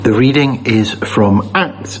The reading is from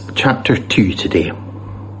Acts chapter 2 today.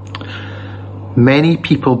 Many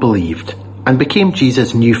people believed and became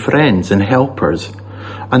Jesus' new friends and helpers,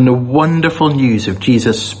 and the wonderful news of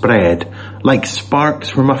Jesus spread like sparks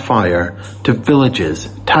from a fire to villages,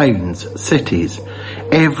 towns, cities.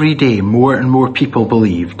 Every day more and more people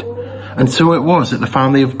believed, and so it was that the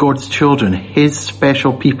family of God's children, His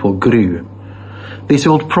special people, grew. They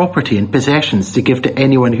sold property and possessions to give to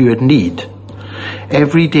anyone who had need.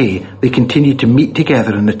 Every day they continued to meet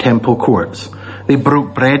together in the temple courts. They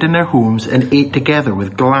broke bread in their homes and ate together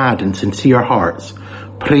with glad and sincere hearts,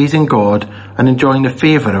 praising God and enjoying the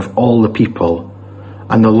favour of all the people.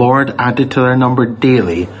 And the Lord added to their number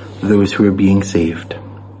daily those who were being saved.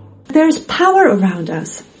 There's power around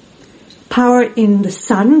us. Power in the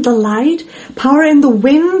sun, the light, power in the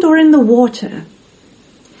wind or in the water.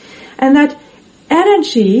 And that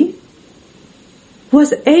energy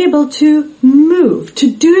was able to move, to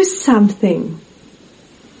do something.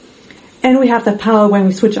 And we have that power when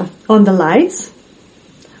we switch on the lights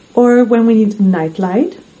or when we need night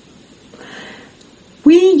light.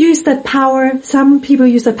 We use that power, some people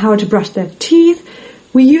use that power to brush their teeth.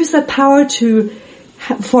 We use that power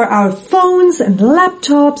for our phones and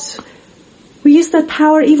laptops. We use that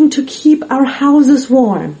power even to keep our houses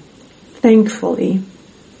warm, thankfully.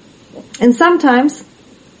 And sometimes,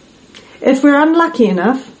 if we're unlucky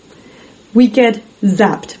enough, we get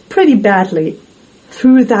zapped pretty badly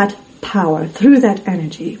through that power, through that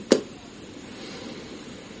energy.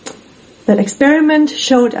 That experiment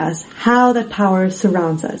showed us how that power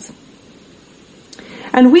surrounds us.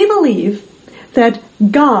 And we believe that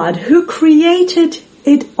God, who created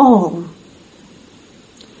it all,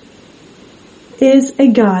 is a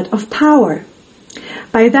God of power.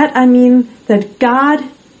 By that I mean that God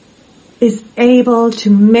is able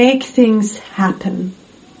to make things happen.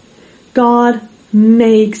 God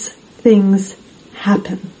makes things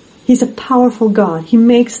happen. He's a powerful God. He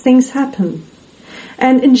makes things happen.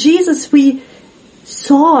 And in Jesus we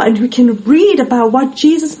saw and we can read about what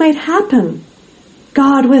Jesus made happen.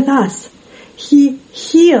 God with us. He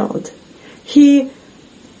healed. He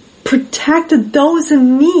protected those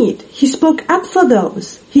in need. He spoke up for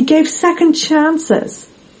those. He gave second chances.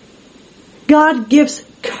 God gives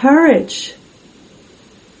courage.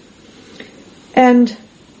 And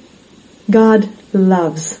God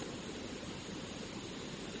loves.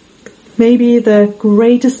 Maybe the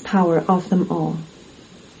greatest power of them all.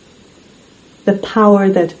 The power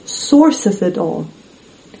that sources it all.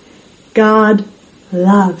 God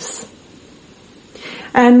loves.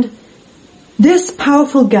 And this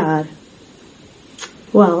powerful God,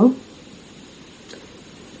 well,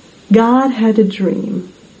 God had a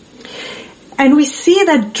dream. And we see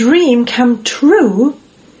that dream come true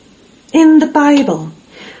in the Bible.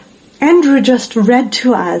 Andrew just read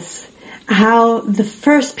to us how the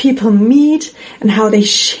first people meet and how they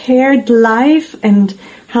shared life and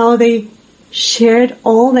how they shared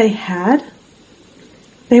all they had.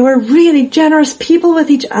 They were really generous people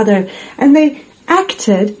with each other, and they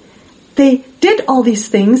did all these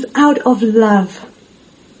things out of love.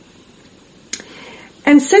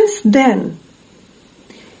 And since then,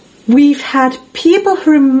 we've had people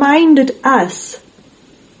who reminded us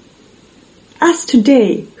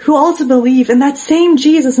today, who also believe in that same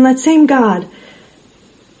Jesus and that same God,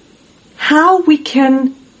 how we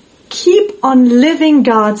can keep on living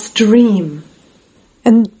God's dream.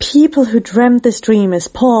 And people who dreamt this dream is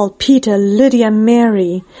Paul, Peter, Lydia,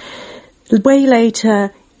 Mary, way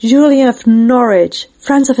later, Julian of Norwich,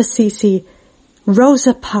 Francis of Assisi,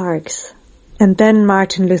 Rosa Parks, and then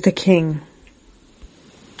Martin Luther King,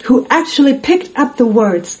 who actually picked up the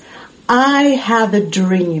words, I have a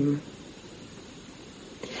dream.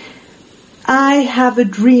 I have a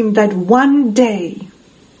dream that one day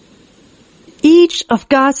each of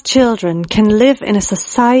God's children can live in a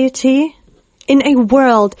society, in a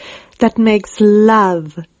world that makes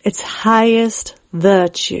love its highest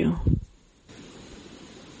virtue.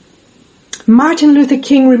 Martin Luther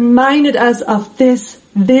King reminded us of this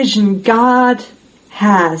vision God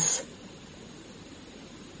has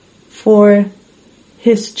for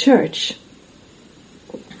His church.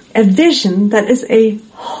 A vision that is a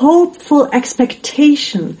hopeful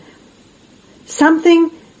expectation.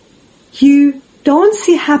 Something you don't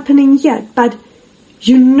see happening yet, but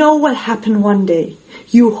you know will happen one day.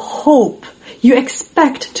 You hope, you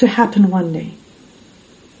expect to happen one day.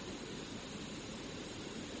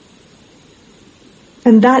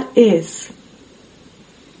 And that is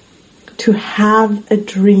to have a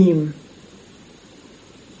dream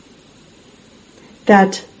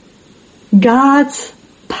that God's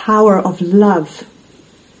power of love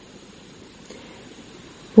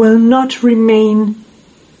will not remain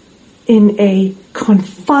in a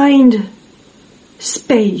confined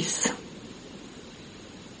space,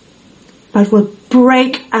 but will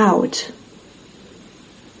break out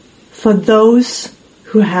for those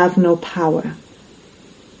who have no power.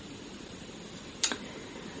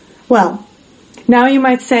 Well, now you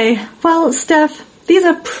might say, well, Steph, these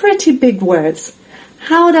are pretty big words.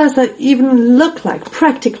 How does that even look like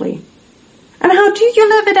practically? And how do you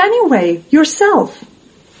live it anyway, yourself?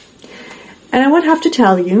 And I would have to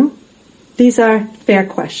tell you, these are fair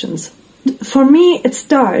questions. For me, it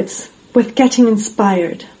starts with getting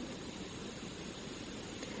inspired.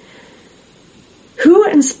 Who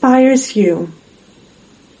inspires you?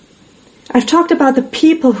 I've talked about the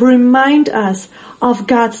people who remind us of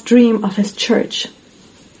God's dream of His church.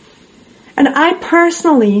 And I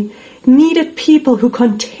personally needed people who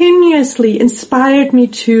continuously inspired me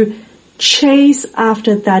to chase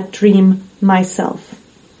after that dream myself.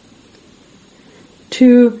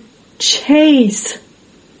 To chase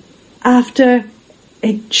after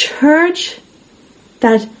a church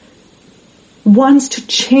that wants to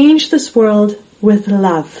change this world with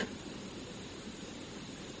love.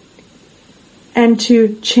 And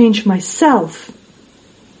to change myself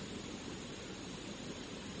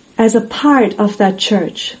as a part of that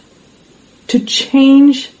church. To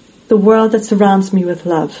change the world that surrounds me with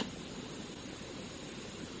love.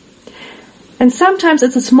 And sometimes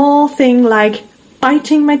it's a small thing like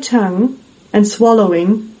biting my tongue and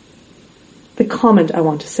swallowing the comment I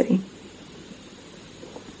want to say.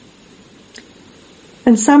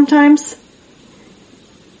 And sometimes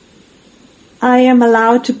I am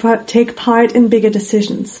allowed to take part in bigger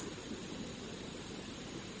decisions.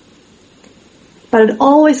 But it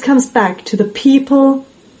always comes back to the people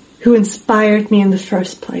who inspired me in the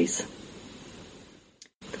first place.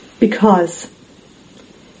 Because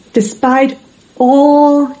despite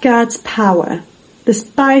all God's power,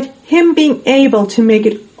 despite Him being able to make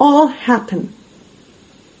it all happen,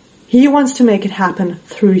 He wants to make it happen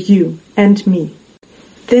through you and me.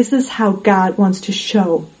 This is how God wants to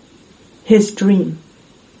show His dream.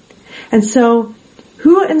 And so,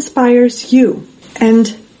 who inspires you?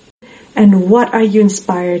 And what are you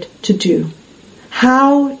inspired to do?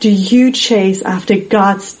 How do you chase after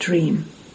God's dream?